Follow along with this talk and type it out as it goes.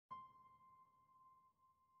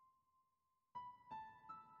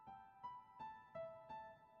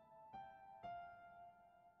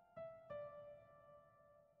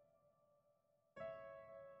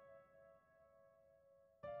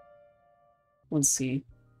Let's see.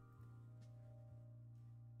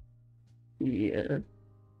 Yeah, it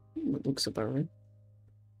looks about right.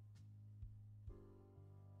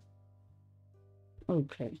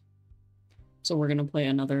 Okay. So we're gonna play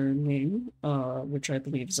another game, which I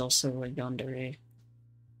believe is also a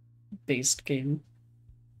yandere-based game.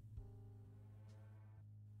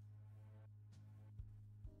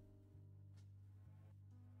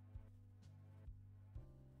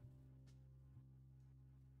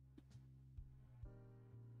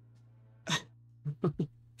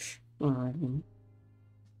 Um,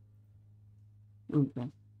 okay.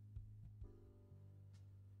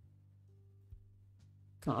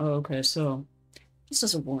 Okay, so just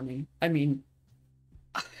as a warning, I mean,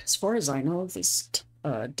 as far as I know, this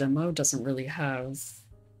demo doesn't really have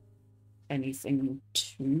anything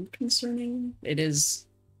too concerning. It is,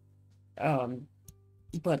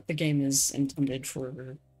 but the game is intended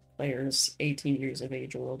for players 18 years of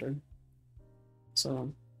age or older.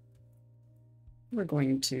 So we're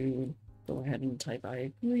going to go ahead and type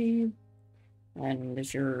I agree. And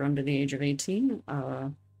if you're under the age of 18,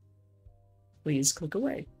 please click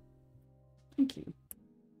away. Thank you.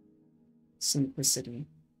 Simplicity.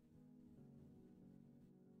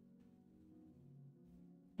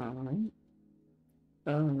 Alright.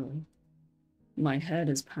 My head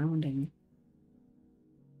is pounding.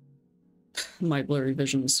 My blurry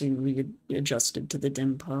vision soon readjusted to the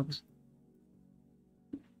dim pub.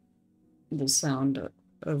 The sound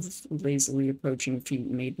of lazily approaching feet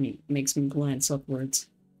makes me glance upwards.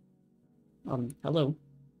 Hello.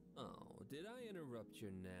 Oh, did I interrupt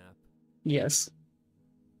your nap? Yes.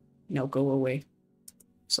 Now go away,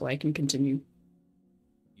 so I can continue.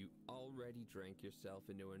 You already drank yourself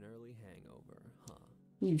into an early hangover, huh?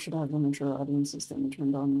 You should have one of your audio system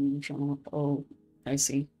turned on when you show up. Oh, I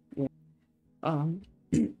see. Yeah. Alright.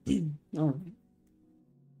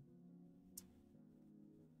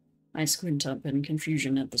 I squint up in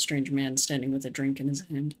confusion at the strange man standing with a drink in his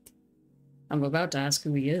hand. I'm about to ask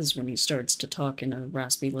who he is when he starts to talk in a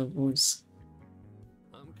raspy low voice.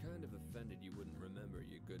 I'm kind of offended you wouldn't remember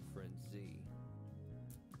your good friend Z.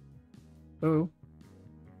 Oh?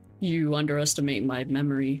 You underestimate my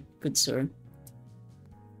memory, good sir.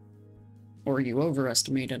 Or you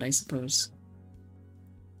overestimate it, I suppose.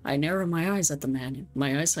 I narrow my eyes at the man,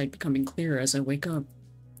 my eyesight becoming clearer as I wake up.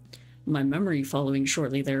 My memory following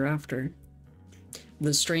shortly thereafter.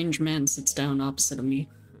 The strange man sits down opposite of me.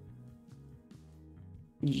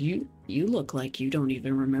 You look like you don't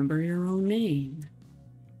even remember your own name.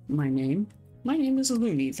 My name? My name is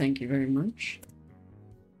Luney, thank you very much.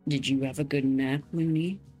 Did you have a good nap,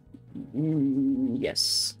 Luney?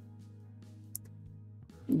 Yes.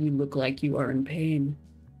 You look like you are in pain.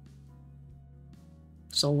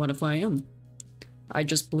 So what if I am? I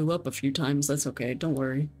just blew up a few times, that's okay, don't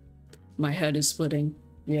worry. My head is splitting.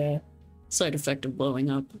 Yeah. Side effect of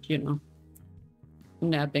blowing up, you know.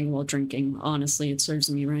 Napping while drinking, honestly, it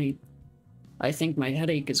serves me right. I think my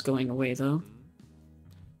headache is going away, though.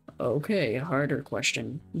 Okay, harder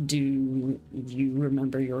question. Do you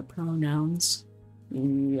remember your pronouns?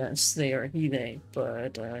 Yes, they are he, they,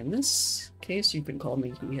 but in this case, you can call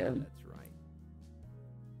me he, him. That's right.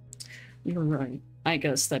 You're right. I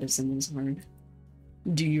guess that isn't as hard.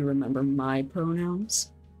 Do you remember my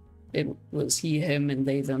pronouns? It was he, him, and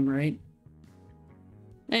they, them, right?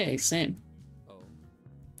 Hey, same. Oh.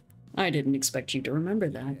 I didn't expect you to remember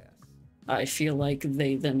that. Yes. I feel like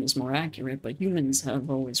they, them is more accurate, but humans have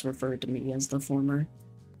always referred to me as the former.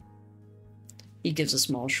 He gives a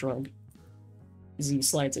small shrug as he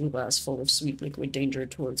slides a glass full of sweet liquid danger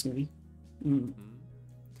towards me.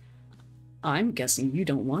 I'm guessing you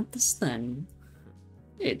don't want this then.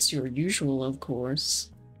 It's your usual, of course.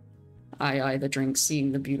 I eye the drink,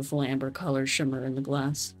 seeing the beautiful amber color shimmer in the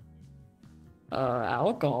glass.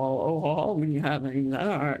 Alcohol? Oh, I'll be having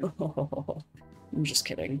that. I'm just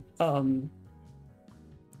kidding.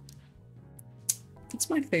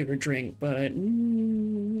 It's my favorite drink, but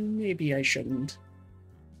maybe I shouldn't.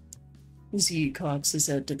 Z cocks his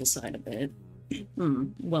head to the side a bit.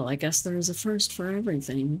 Well, I guess there is a first for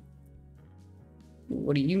everything.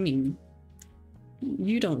 What do you mean?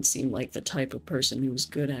 You don't seem like the type of person who's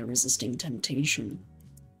good at resisting temptation.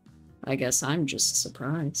 I guess I'm just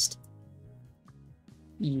surprised.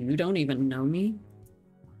 You don't even know me?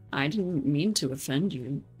 I didn't mean to offend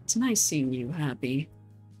you. It's nice seeing you happy.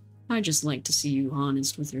 I just like to see you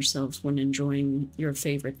honest with yourself when enjoying your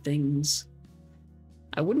favorite things.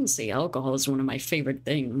 I wouldn't say alcohol is one of my favorite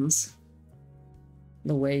things.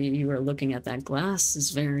 The way you are looking at that glass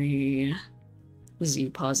is very...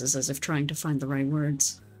 Z pauses as if trying to find the right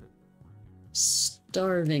words.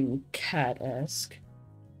 Starving cat-esque.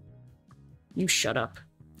 You shut up.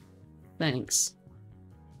 Thanks.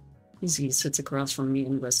 Z sits across from me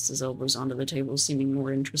and rests his elbows onto the table, seeming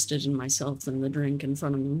more interested in myself than the drink in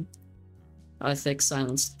front of me. A thick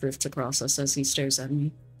silence drifts across us as he stares at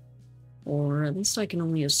me. Or at least I can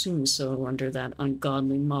only assume so under that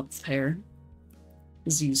ungodly mop of hair.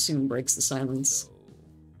 Z soon breaks the silence.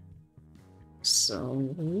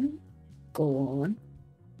 So, go on.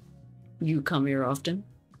 You come here often?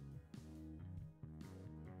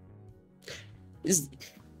 Is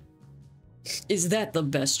that the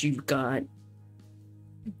best you've got?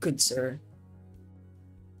 Good sir.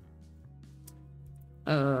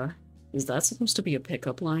 Is that supposed to be a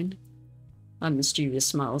pickup line? A mischievous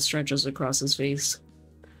smile stretches across his face.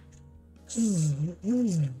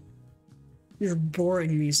 You're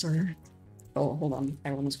boring me, sir. Oh, hold on.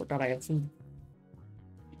 I almost forgot I have food.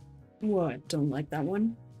 What? Don't like that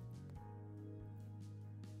one?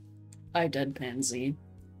 I deadpan Z.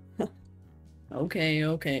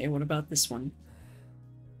 Okay. What about this one?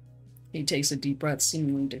 He takes a deep breath,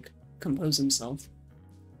 seemingly to compose himself.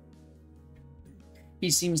 He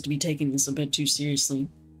seems to be taking this a bit too seriously.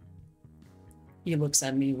 He looks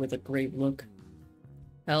at me with a grave look.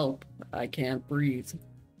 Help, I can't breathe.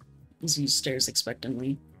 Z stares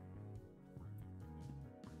expectantly.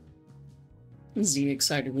 Z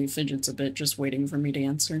excitedly fidgets a bit, just waiting for me to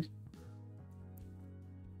answer.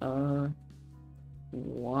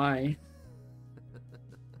 Why?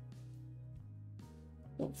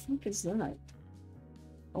 What the fuck is that?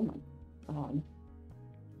 Oh my god.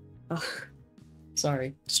 Ugh.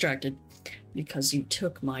 Sorry, distracted. Because you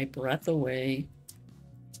took my breath away.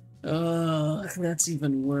 Ugh, that's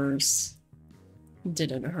even worse.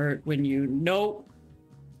 Did it hurt when you... Nope!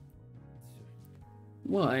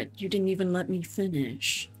 What? You didn't even let me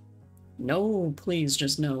finish. No, please,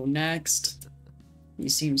 just no. Next. He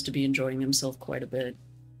seems to be enjoying himself quite a bit.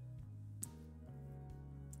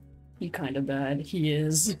 He kinda bad. He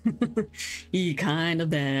is. He kinda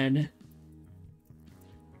bad.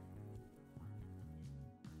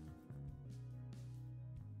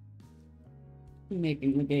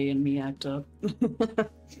 Making the gay in me act up.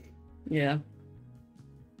 Yeah.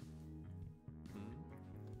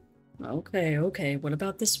 Okay. What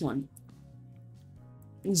about this one?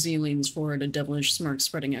 Z leans forward, a devilish smirk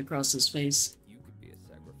spreading across his face. You could be a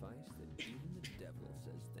sacrifice that even the devil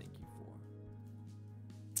says thank you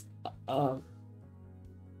for.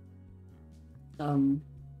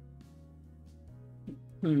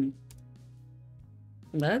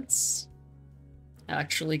 That's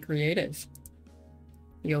actually creative.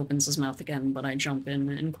 He opens his mouth again, but I jump in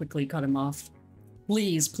and quickly cut him off.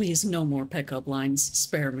 Please, no more pickup lines.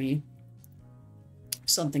 Spare me.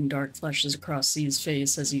 Something dark flashes across Z's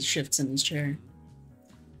face as he shifts in his chair.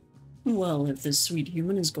 Well, if this sweet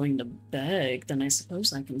human is going to beg, then I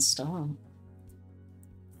suppose I can stop.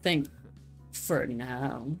 Think for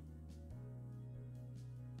now.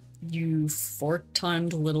 You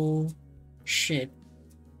fork-tongued little shit.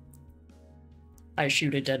 I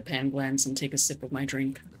shoot a deadpan glance and take a sip of my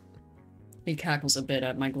drink. He cackles a bit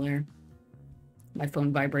at my glare. My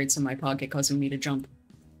phone vibrates in my pocket, causing me to jump.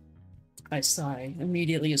 I sigh,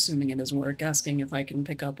 immediately assuming it is work, asking if I can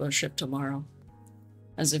pick up a shift tomorrow.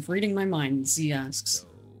 As if reading my mind, Z asks,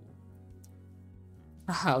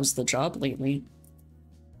 how's the job lately?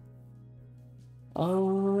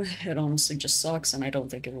 Oh, it honestly just sucks, and I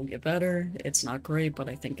don't think it will get better. It's not great, but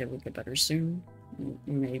I think it will get better soon.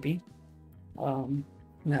 Maybe.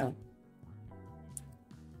 No.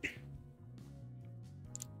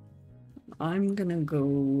 I'm gonna go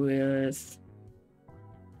with...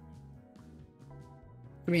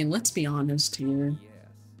 I mean, let's be honest here.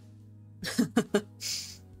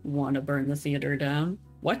 Yes. Want to burn the theater down?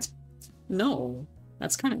 What? No,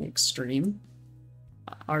 that's kind of extreme.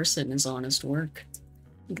 Arson is honest work.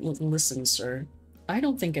 Listen, sir, I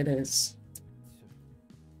don't think it is.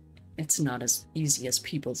 It's not as easy as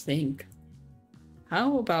people think.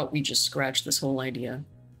 How about we just scratch this whole idea?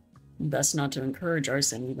 Best not to encourage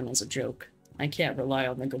arson even as a joke. I can't rely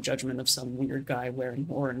on the good judgment of some weird guy wearing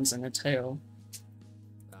horns and a tail.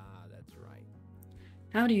 That's right.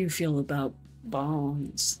 How do you feel about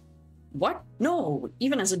bombs? What? No!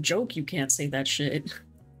 Even as a joke, you can't say that shit.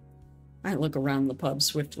 I look around the pub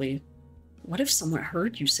swiftly. What if someone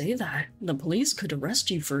heard you say that? The police could arrest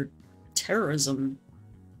you for terrorism.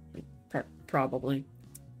 Probably.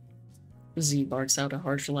 Z barks out a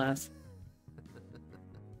harsh laugh.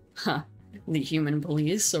 Huh. The human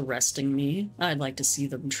police arresting me? I'd like to see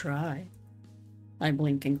them try. I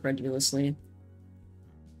blink incredulously.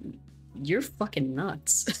 You're fucking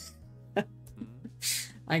nuts.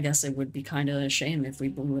 I guess it would be kinda a shame if we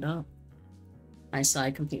blew it up. I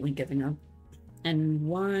sigh, completely giving up. And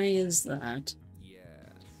why is that? Yeah.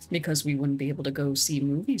 Because we wouldn't be able to go see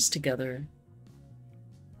movies together.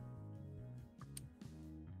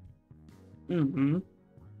 Mm-hmm.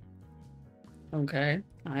 Okay,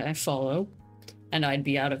 I follow. And I'd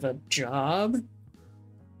be out of a job?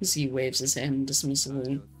 Z waves his hand I dismissively.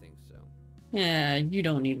 don't think so. Yeah, you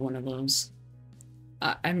don't need one of those.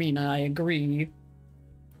 I mean, I agree.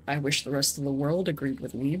 I wish the rest of the world agreed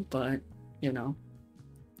with me, but, you know,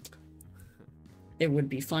 it would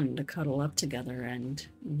be fun to cuddle up together and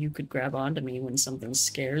you could grab onto me when something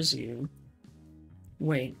scares you.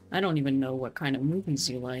 Wait, I don't even know what kind of movies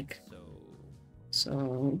you like.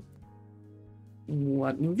 So,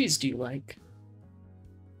 what movies do you like?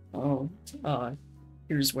 Oh,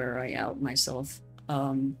 here's where I out myself.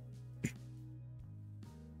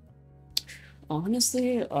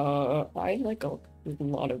 Honestly, I like a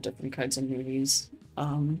lot of different kinds of movies.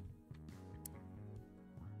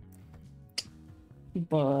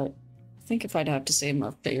 But I think if I'd have to say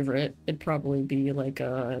my favorite, it'd probably be like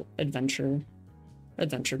adventure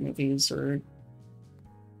movies or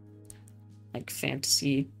like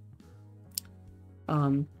fantasy.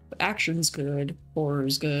 Action's good,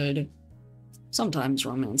 horror's good. Sometimes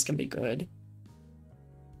romance can be good.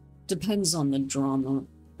 Depends on the drama,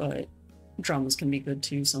 but dramas can be good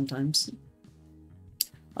too sometimes.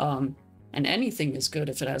 And anything is good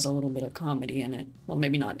if it has a little bit of comedy in it. Well,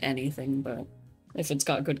 maybe not anything, but if it's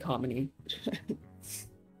got good comedy.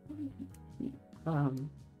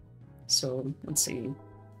 So let's see.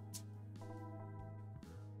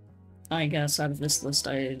 I guess out of this list,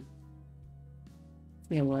 I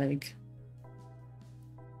feel like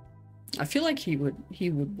he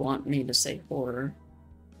would want me to say horror,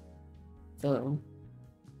 though.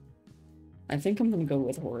 I think I'm gonna go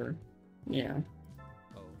with horror. Yeah.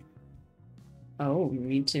 Oh,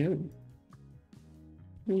 me too.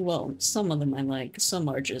 Well, some of them I like, some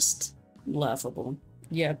are just laughable.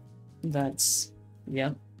 Yep, that's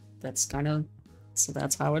kind of, so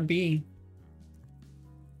that's how it'd be.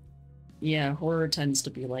 Yeah, horror tends to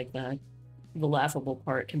be like that. The laughable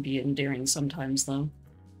part can be endearing sometimes, though.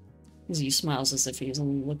 Z smiles as if he's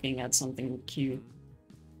looking at something cute.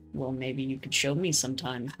 Well, maybe you could show me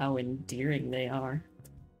sometime how endearing they are.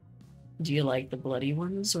 Do you like the bloody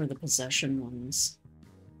ones or the possession ones?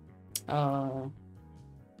 I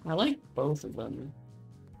like both of them,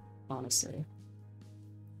 honestly.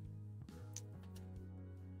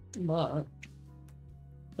 But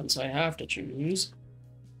since I have to choose,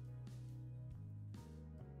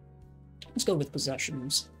 let's go with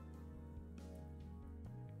possessions.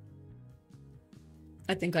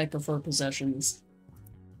 I think I prefer possessions.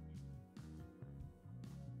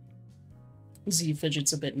 Z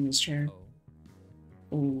fidgets a bit in his chair.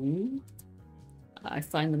 Ooh. I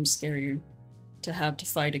find them scary to have to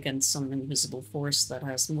fight against some invisible force that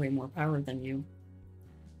has way more power than you.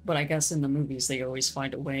 But I guess in the movies they always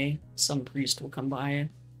find a way. Some priest will come by,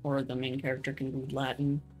 or the main character can read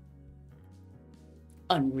Latin.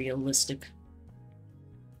 Unrealistic.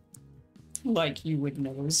 Like you would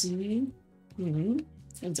know, Z? Mm-hmm.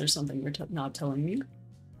 Is there something you're not telling me?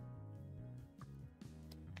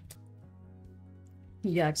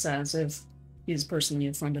 He acts as if he's personally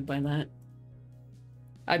affronted by that.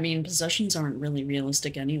 I mean, possessions aren't really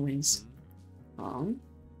realistic anyways. I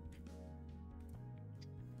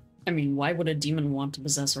mean, why would a demon want to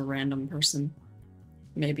possess a random person?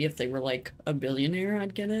 Maybe if they were like a billionaire,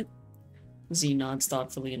 I'd get it. Z nods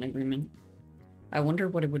thoughtfully in agreement. I wonder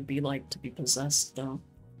what it would be like to be possessed, though.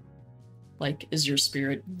 Like, is your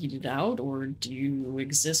spirit yeeted out, or do you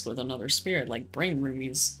exist with another spirit, like brain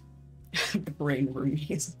roomies? Brain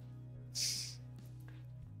roomies.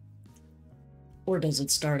 Or does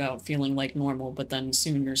it start out feeling like normal, but then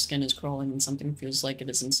soon your skin is crawling and something feels like it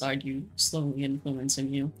is inside you, slowly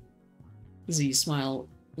influencing you? Z's smile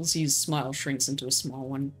shrinks into a small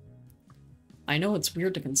one. I know it's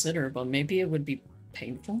weird to consider, but maybe it would be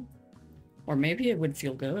painful? Or maybe it would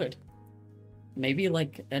feel good. Maybe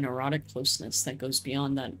like an erotic closeness that goes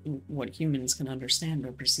beyond that what humans can understand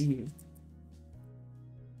or perceive.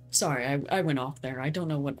 Sorry, I went off there. I don't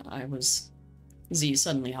know what I was... Z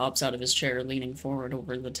suddenly hops out of his chair, leaning forward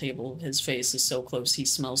over the table. His face is so close he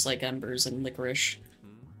smells like embers and licorice.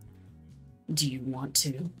 Do you want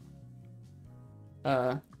to?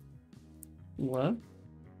 What?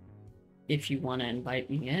 If you want to invite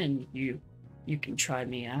me in, you can try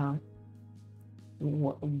me out.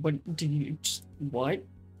 What do you... What?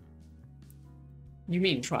 You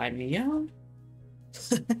mean try me out?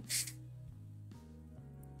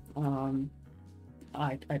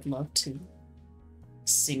 I'd love to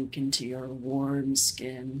sink into your warm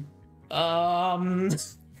skin.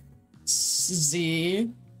 Z.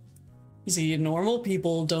 Z, normal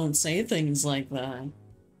people don't say things like that.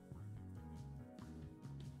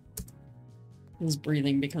 His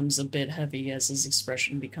breathing becomes a bit heavy as his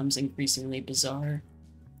expression becomes increasingly bizarre.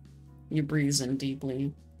 He breathes in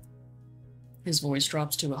deeply. His voice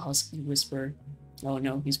drops to a husky whisper. Oh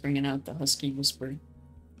no, he's bringing out the husky whisper.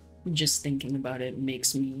 Just thinking about it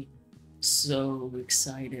makes me so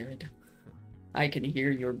excited. I can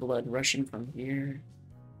hear your blood rushing from here.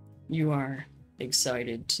 You are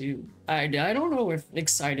excited too. I don't know if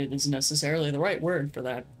excited is necessarily the right word for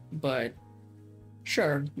that, but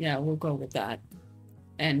sure, yeah, we'll go with that.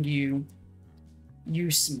 And you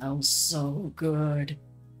smell so good.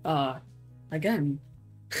 Again,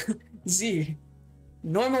 Z,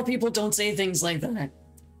 normal people don't say things like that.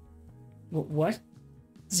 What?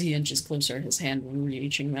 Z inches closer, his hand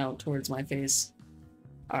reaching out towards my face.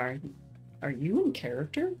 Are you in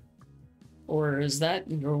character? Or is that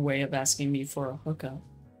your way of asking me for a hookup?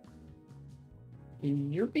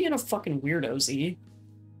 You're being a fucking weirdo, Z.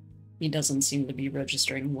 He doesn't seem to be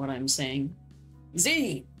registering what I'm saying.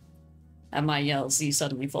 Z! At my yell, Z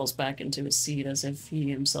suddenly falls back into his seat as if he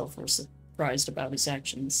himself were surprised about his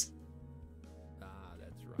actions. Ah,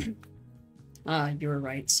 that's right. You're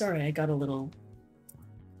right. Sorry, I got a little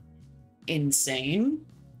insane.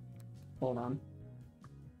 Hold on.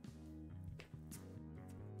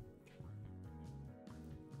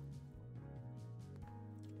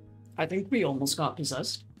 I think we almost got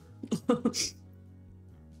possessed.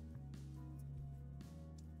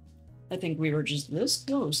 I think we were just this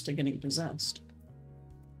close to getting possessed.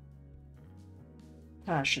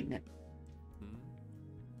 Passionate.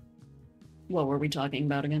 What were we talking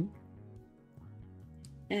about again?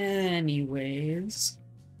 Anyways,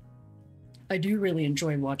 I do really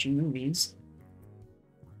enjoy watching movies.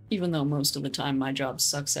 Even though most of the time my job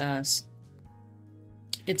sucks ass.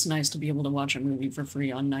 It's nice to be able to watch a movie for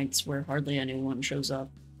free on nights where hardly anyone shows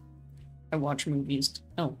up. I watch movies.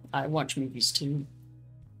 Oh, I watch movies too.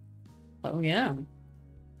 Oh yeah.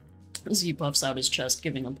 Z puffs out his chest,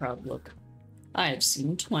 giving a proud look. I have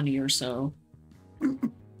seen 20 or so.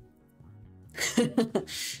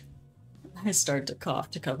 I start to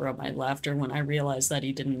cough to cover up my laughter when I realize that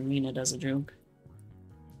he didn't mean it as a joke.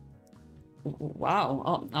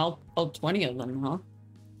 Wow, all 20 of them, huh?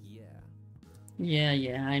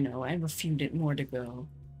 Yeah, I know. I have a few more to go.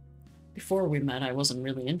 Before we met, I wasn't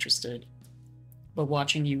really interested. But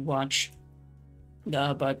watching you watch...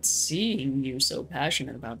 but seeing you so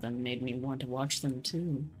passionate about them made me want to watch them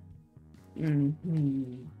too.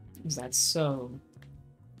 Is that so?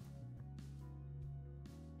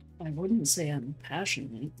 I wouldn't say I'm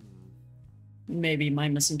passionate. Maybe my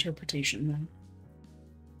misinterpretation, then.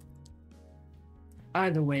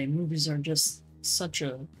 Either way, movies are just such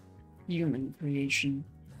a human creation.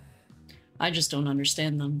 I just don't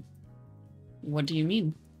understand them. What do you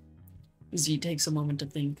mean? Z takes a moment to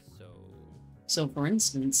think. So for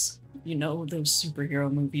instance, you know those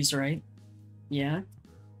superhero movies, right? Yeah?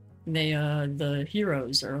 The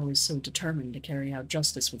heroes are always so determined to carry out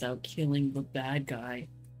justice without killing the bad guy.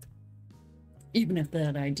 Even if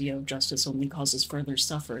that idea of justice only causes further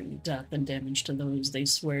suffering, death, and damage to those they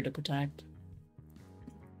swear to protect.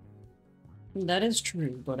 That is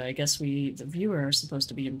true, but I guess we, the viewer, are supposed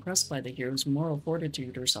to be impressed by the hero's moral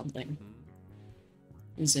fortitude or something.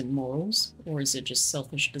 Is it morals, or is it just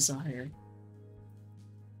selfish desire?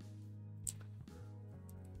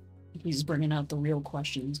 He's bringing out the real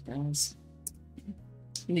questions, guys.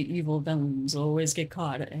 The evil villains always get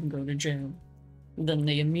caught and go to jail. Then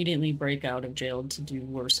they immediately break out of jail to do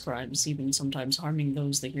worse crimes, even sometimes harming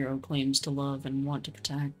those the hero claims to love and want to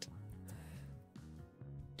protect.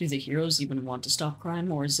 Do the heroes even want to stop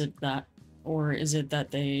crime, or is it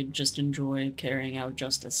that they just enjoy carrying out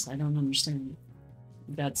justice? I don't understand.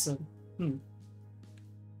 That's a You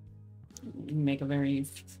make a very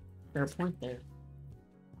fair point there.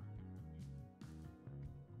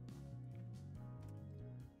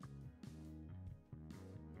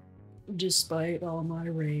 Despite all my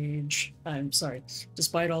rage,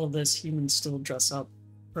 despite all of this, humans still dress up,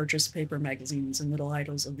 purchase paper magazines, and little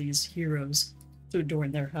idols of these heroes to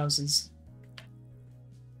adorn their houses.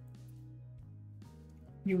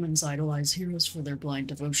 Humans idolize heroes for their blind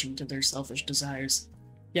devotion to their selfish desires,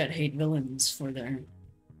 yet hate villains for their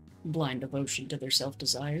blind devotion to their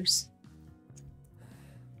self-desires.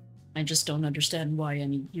 I just don't understand why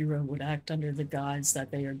any hero would act under the guise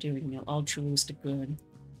that they are doing altruistic good.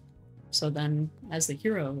 So then, as the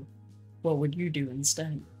hero, what would you do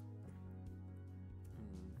instead?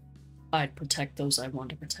 I'd protect those I want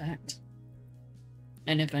to protect.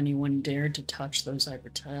 And if anyone dared to touch those I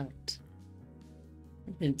protect,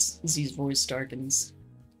 Z's voice darkens.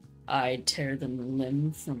 I tear them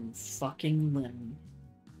limb from fucking limb.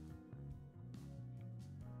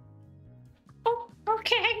 Oh,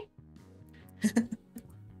 okay.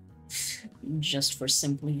 Just for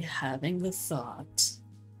simply having the thought.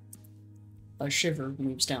 A shiver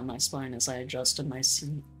moves down my spine as I adjust in my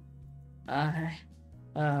seat. I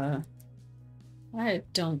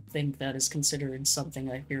don't think that is considered something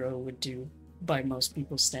a hero would do, by most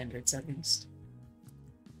people's standards at least.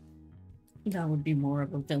 That would be more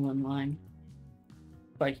of a villain line.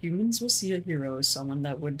 But humans will see a hero as someone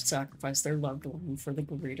that would sacrifice their loved one for the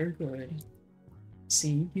greater good.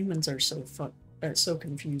 See, humans are so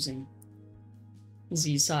confusing.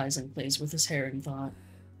 Z sighs and plays with his hair in thought.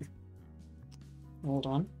 Hold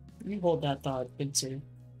on. You hold that thought, good too.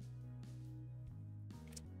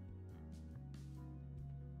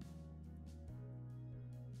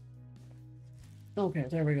 Okay,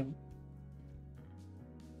 there we go.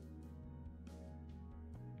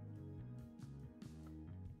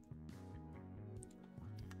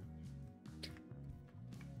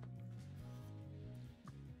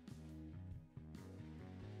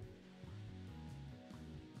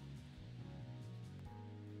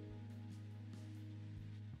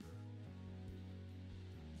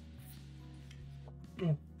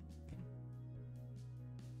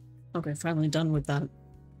 Okay, finally done with that.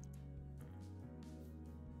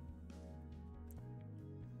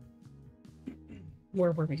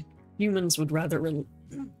 Where were we? Humans would rather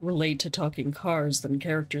relate to talking cars than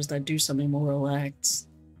characters that do some immoral acts.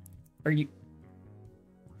 Are you...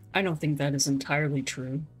 I don't think that is entirely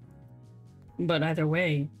true. But either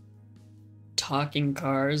way, talking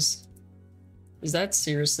cars... Is that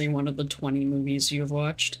seriously one of the 20 movies you have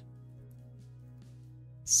watched?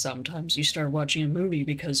 Sometimes you start watching a movie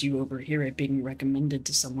because you overhear it being recommended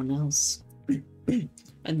to someone else. And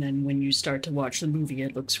then when you start to watch the movie,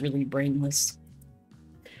 it looks really brainless.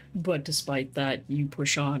 But despite that, you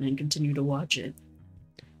push on and continue to watch it.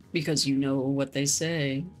 Because you know what they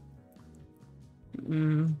say.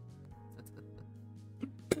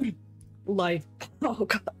 Life. Oh,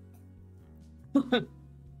 God.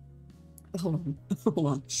 Hold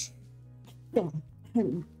on.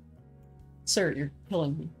 Sir, you're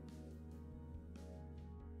killing me.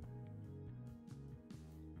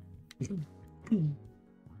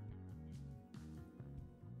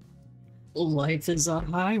 Life is a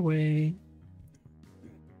highway.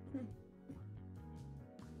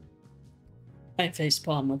 I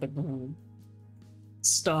facepalm with a groan.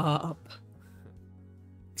 Stop.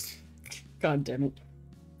 God damn it.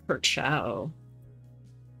 Perchow.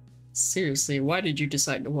 Seriously, why did you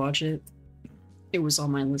decide to watch it? It was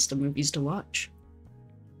on my list of movies to watch.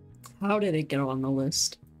 How did it get on the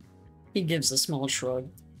list? He gives a small shrug.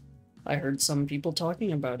 I heard some people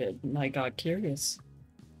talking about it, and I got curious.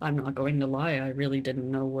 I'm not going to lie, I really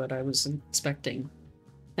didn't know what I was expecting,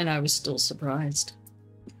 and I was still surprised.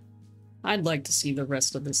 I'd like to see the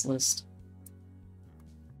rest of this list.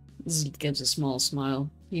 Zeke gives a small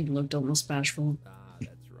smile. He looked almost bashful. Ah,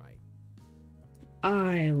 that's right.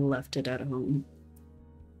 I left it at home.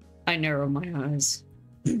 I narrow my eyes.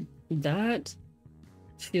 That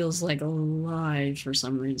feels like a lie for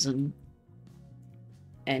some reason.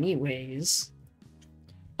 Anyways,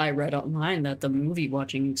 I read online that the movie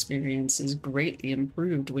watching experience is greatly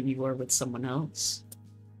improved when you are with someone else.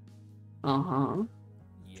 Uh-huh.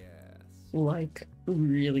 Yes. Like,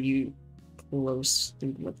 really closely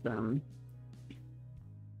with them.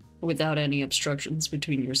 Without any obstructions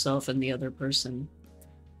between yourself and the other person.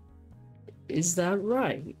 Is that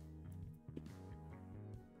right?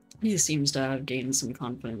 He seems to have gained some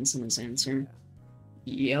confidence in his answer.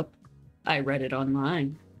 Yep. I read it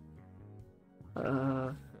online.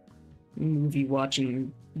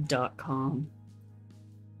 Moviewatching.com.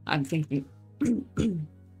 I'm thinking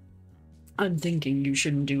you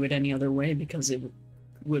shouldn't do it any other way because it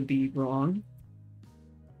would be wrong.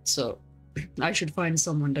 So, I should find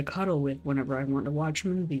someone to cuddle with whenever I want to watch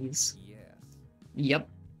movies. Yes. Yep.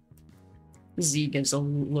 Z gives a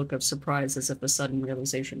look of surprise as if a sudden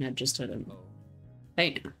realization had just hit him. Oh.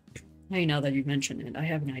 Hey, now that you mention it, I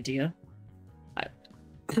have an idea.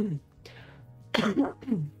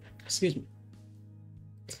 Excuse me.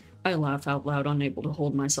 I laugh out loud, unable to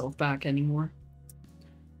hold myself back anymore.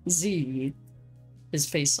 Z, his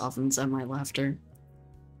face softens at my laughter.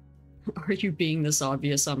 Are you being this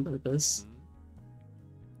obvious on purpose?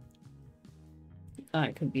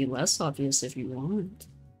 I could be less obvious if you want.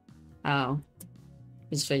 How?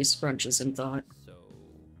 His face scrunches in thought. So...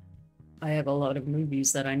 I have a lot of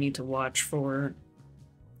movies that I need to watch for...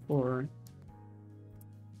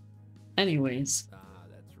 Anyways, Ah,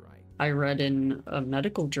 that's right. I read in a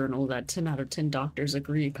medical journal that 10 out of 10 doctors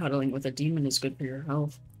agree cuddling with a demon is good for your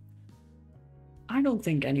health. I don't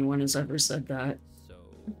think anyone has ever said that.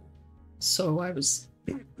 So I was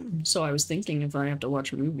thinking if I have to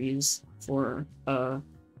watch movies for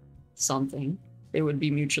something, it would be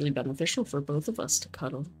mutually beneficial for both of us to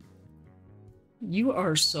cuddle. You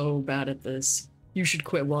are so bad at this. You should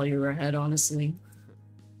quit while you're ahead, honestly.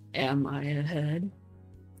 Am I ahead?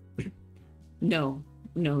 No,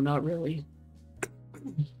 not really.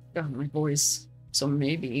 Got my voice. So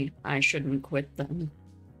maybe I shouldn't quit then.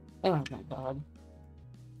 Oh my god.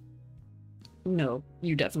 No,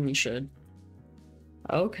 you definitely should.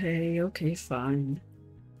 Okay, fine.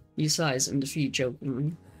 He sighs in defeat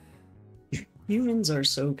jokingly. Humans are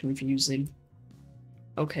so confusing.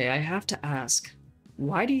 Okay, I have to ask.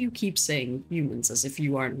 Why do you keep saying humans as if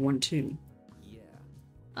you aren't one too? Yeah.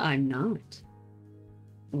 I'm not.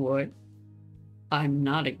 What? I'm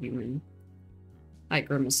not a human. I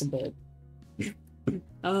grimace a bit.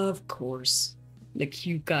 Of course. The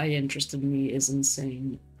cute guy interested in me is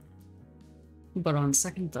insane. But on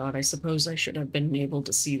second thought, I suppose I should have been able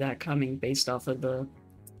to see that coming based off of the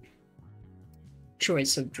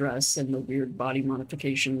choice of dress and the weird body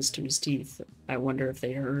modifications to his teeth. I wonder if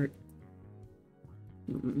they hurt.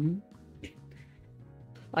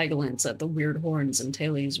 I glance at the weird horns and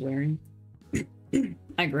tail he's wearing.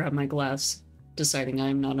 I grab my glass, deciding I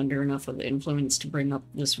am not under enough of the influence to bring up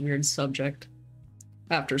this weird subject.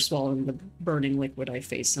 After swallowing the burning liquid, I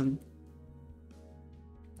face him.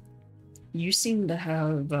 You seem to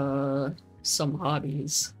have, some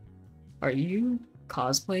hobbies. Are you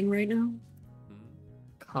cosplaying right now?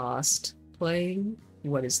 Cosplaying?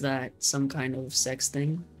 What is that? Some kind of sex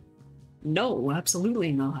thing? No,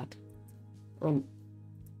 absolutely not.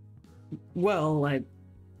 Well,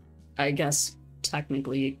 I guess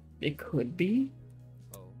technically it could be.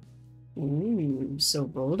 Oh. Ooh, so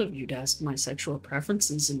bold of you to ask my sexual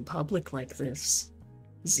preferences in public like this.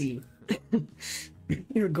 Z.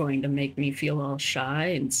 You're going to make me feel all shy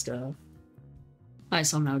and stuff. I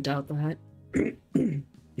somehow doubt that.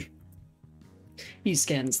 He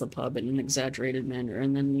scans the pub in an exaggerated manner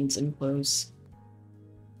and then leans in close.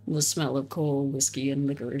 The smell of coal, whiskey, and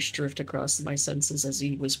licorice drift across my senses as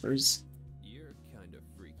he whispers, You're kind of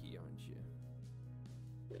freaky, aren't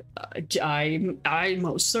you? I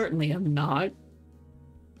most certainly am not.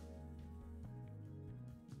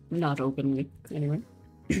 Not openly, anyway.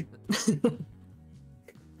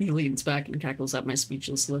 He leans back and cackles at my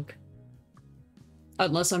speechless look.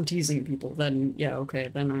 Unless I'm teasing people, then yeah, okay,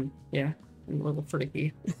 then I'm a little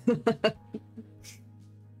freaky.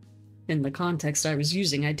 In the context I was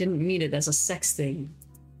using, I didn't mean it as a sex thing.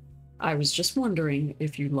 I was just wondering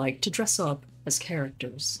if you'd like to dress up as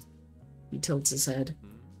characters. He tilts his head.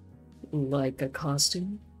 Like a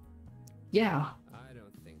costume? Yeah. I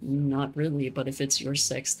don't think so. Not really, but if it's your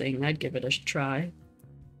sex thing, I'd give it a try.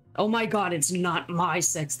 Oh my god, it's not my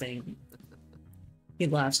sex thing. He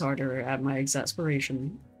laughs harder at my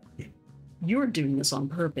exasperation. You're doing this on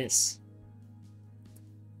purpose.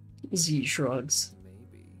 Z shrugs.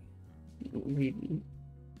 Maybe.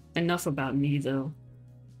 Enough about me, though.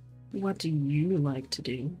 What do you like to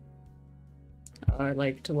do? I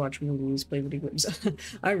like to watch movies, play video games.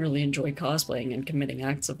 I really enjoy cosplaying and committing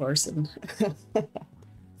acts of arson.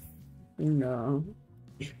 No.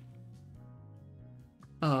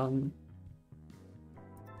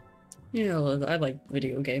 Yeah, I like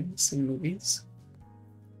video games and movies.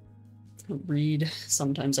 Read.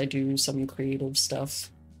 Sometimes I do some creative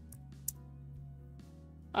stuff.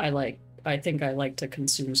 I think I like to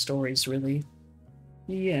consume stories, really.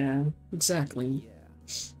 Yeah, exactly.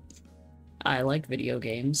 Yeah. I like video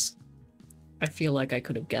games. I feel like I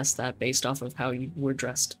could have guessed that based off of how you were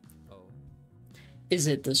dressed. Oh. Is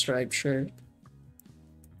it the striped shirt?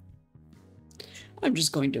 I'm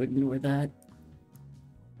just going to ignore that.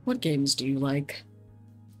 What games do you like?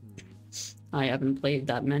 I haven't played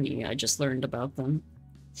that many, I just learned about them.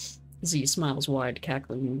 Z smiles wide,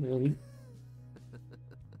 cackling really.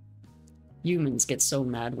 Humans get so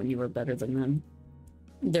mad when you are better than them.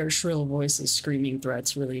 Their shrill voices screaming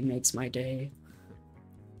threats really makes my day.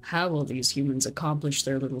 How will these humans accomplish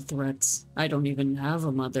their little threats? I don't even have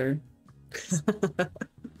a mother.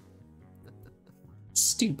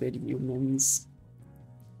 Stupid humans.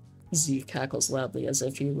 Z cackles loudly as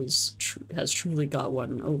if he has truly got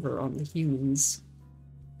one over on the humans.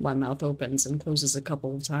 My mouth opens and closes a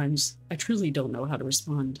couple of times. I truly don't know how to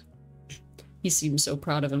respond. He seems so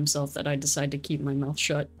proud of himself that I decide to keep my mouth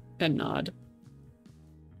shut and nod.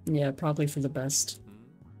 Yeah, probably for the best.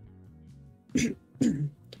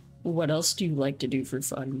 What else do you like to do for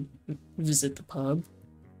fun? Visit the pub?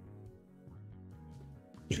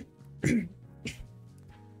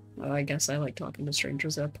 I guess I like talking to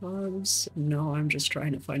strangers at pubs. No, I'm just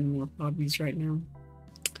trying to find more hobbies right now.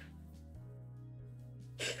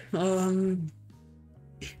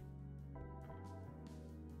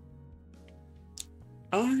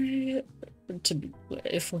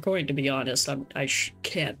 If we're going to be honest, I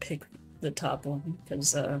can't pick the top one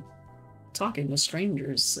because talking to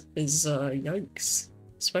strangers is yikes,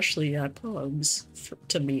 especially at pubs,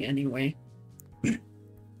 to me anyway.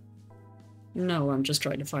 No, I'm just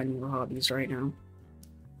trying to find more hobbies right now.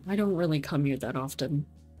 I don't really come here that often.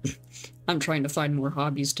 I'm trying to find more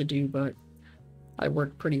hobbies to do, but I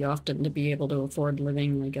work pretty often to be able to afford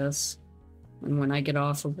living, I guess. And when I get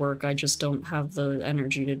off of work, I just don't have the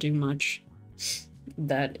energy to do much.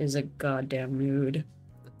 That is a goddamn mood.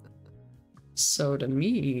 So to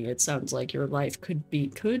me, it sounds like your life could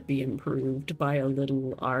be improved by a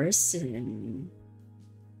little arson.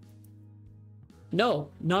 No,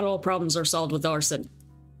 not all problems are solved with arson.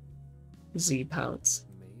 Z pouts.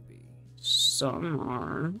 Maybe. Some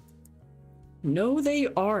are. No, they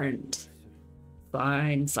aren't.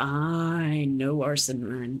 Fine, fine. No arson,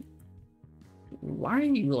 then. Why are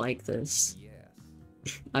you like this?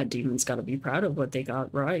 Yes. A demon's gotta be proud of what they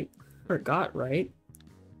got right. Or got right.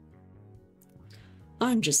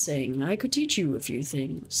 I'm just saying, I could teach you a few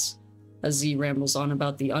things. As Z rambles on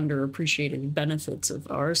about the underappreciated benefits of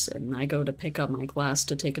arson, I go to pick up my glass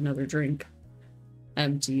to take another drink.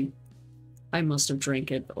 Empty. I must have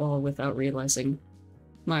drank it all without realizing.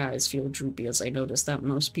 My eyes feel droopy as I notice that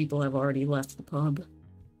most people have already left the pub.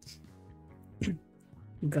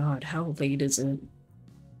 God, how late is it?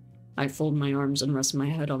 I fold my arms and rest my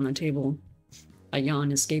head on the table. A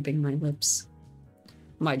yawn escaping my lips.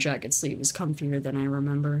 My jacket sleeve is comfier than I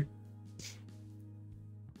remember.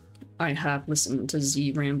 I half listen to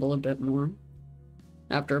Z ramble a bit more.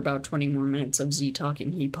 After about 20 more minutes of Z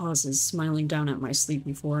talking, he pauses, smiling down at my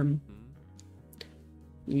sleepy form.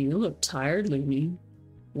 You look tired, Luney.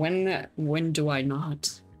 When do I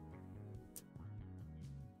not?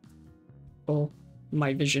 Oh,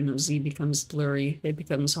 my vision of Z becomes blurry. It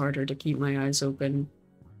becomes harder to keep my eyes open.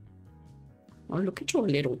 Oh, look at your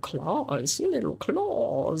little claws, your little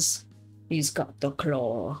claws. He's got the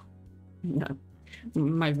claw. Yeah.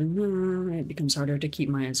 It becomes harder to keep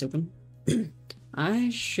my eyes open. I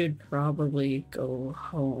should probably go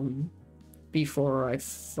home before I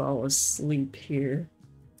fall asleep here.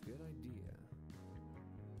 Good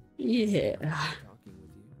idea. Yeah. Talking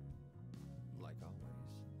with you, like always.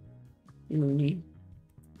 Loony.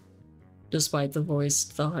 Despite the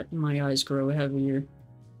voiced thought, my eyes grow heavier.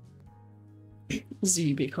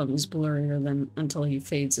 Z becomes blurrier until he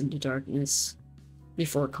fades into darkness.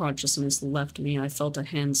 Before consciousness left me, I felt a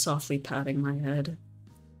hand softly patting my head.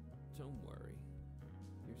 Don't worry.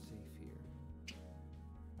 You're safe here.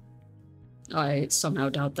 I somehow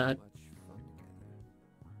doubt that. Much fun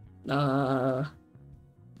together.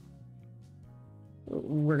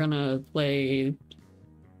 We're gonna play,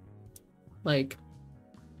 like,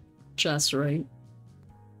 chess, right?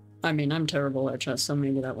 I mean, I'm terrible at chess, so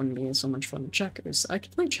maybe that wouldn't be so much fun. Checkers. I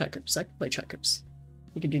could play checkers.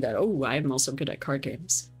 You could do that. Oh, I'm also good at card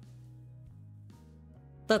games.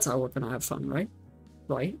 That's how we're gonna have fun, right?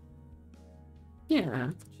 Right? Yeah.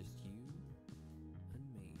 Just you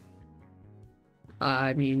and me.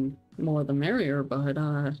 I mean, more the merrier, but,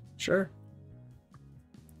 sure.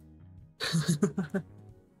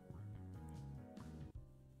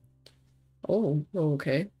 Oh,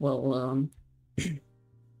 okay. Well,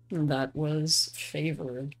 that was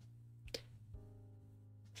favored.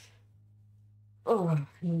 Oh,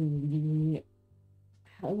 we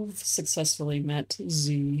have successfully met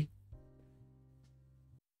Z.